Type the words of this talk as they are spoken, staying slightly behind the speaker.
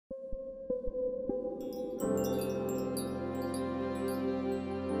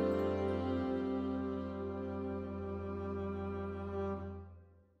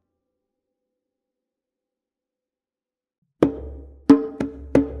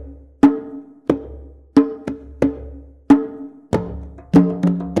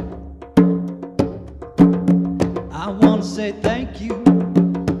Say thank you,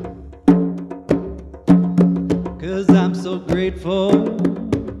 'cause I'm so grateful.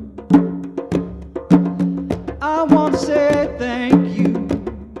 I want to say thank you,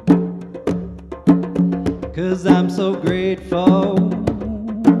 'cause I'm so grateful.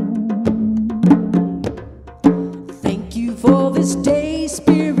 Thank you for this day,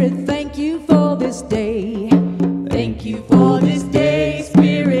 Spirit, thank you for this day. Thank you for this day,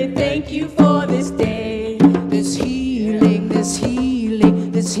 Spirit, thank you for this day. This healing, this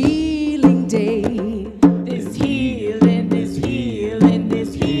healing, this healing day. This healing, this healing,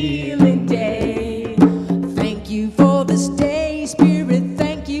 this healing day. Thank you for this day, Spirit,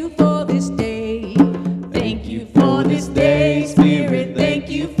 thank you for this day. Thank you for this day, Spirit, thank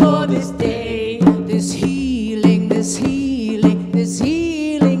you for this day. This healing, this healing, this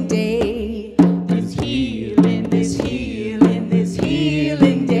healing day. This healing, this healing, this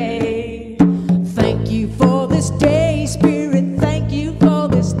healing day. Thank you for this day, Spirit, thank you for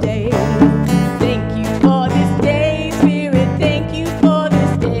this day. Thank you for this day, Spirit, thank you for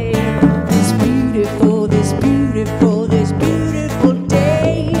this day. This beautiful, this beautiful, this beautiful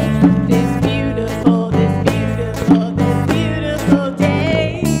day. This beautiful, this beautiful, this beautiful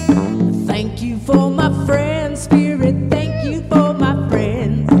day. Thank you for my friends, Spirit, thank you for my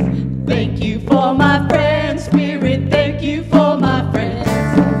friends. Thank you for my friends, Spirit, thank you for my friends.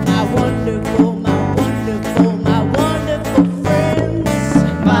 My wonderful, my wonderful, my wonderful friends.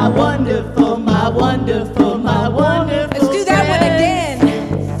 My wonderful, my wonderful, my wonderful. Let's do that one again.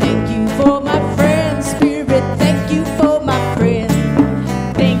 Thank you for my friends, Spirit, thank you for my friends.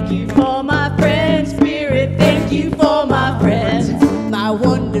 Thank you for my friends, Spirit, thank you for my friends. My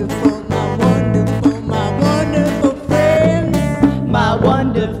wonderful, my wonderful, my wonderful friends. My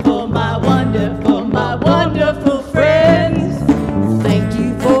wonderful, my wonderful, my wonderful friends. Thank you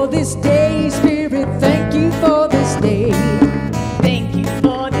for this day, Spirit, thank you for this day. Thank you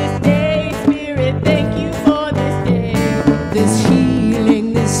for this day, Spirit, thank you for this day. This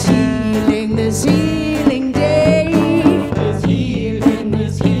healing, this healing, this healing day. This healing,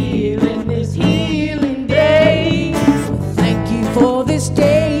 this healing, this healing day. Thank you for this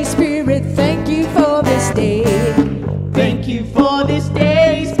day, Spirit, thank you for this day. Thank you for this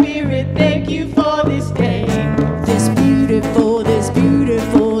day, Spirit, thank you for this day. This beautiful, this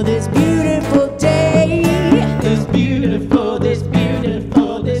beautiful, this beautiful day. This beautiful, this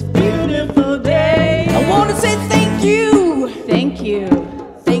beautiful, this beautiful day. I want to say thank you. Thank you.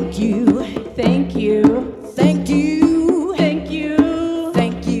 Thank you. Thank you. Thank you. Thank you.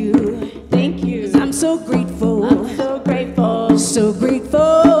 Thank you. Thank you. 'Cause I'm so grateful. I'm so grateful. So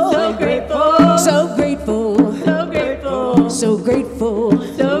grateful. So grateful. So grateful. So grateful. So grateful.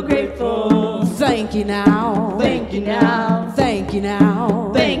 So grateful. Thank you now. Thank you now. Thank you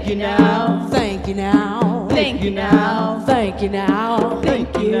now. Thank you now. Thank you now. Thank you now. Thank you now.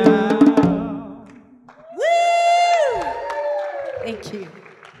 Thank you now. Woo! Thank you.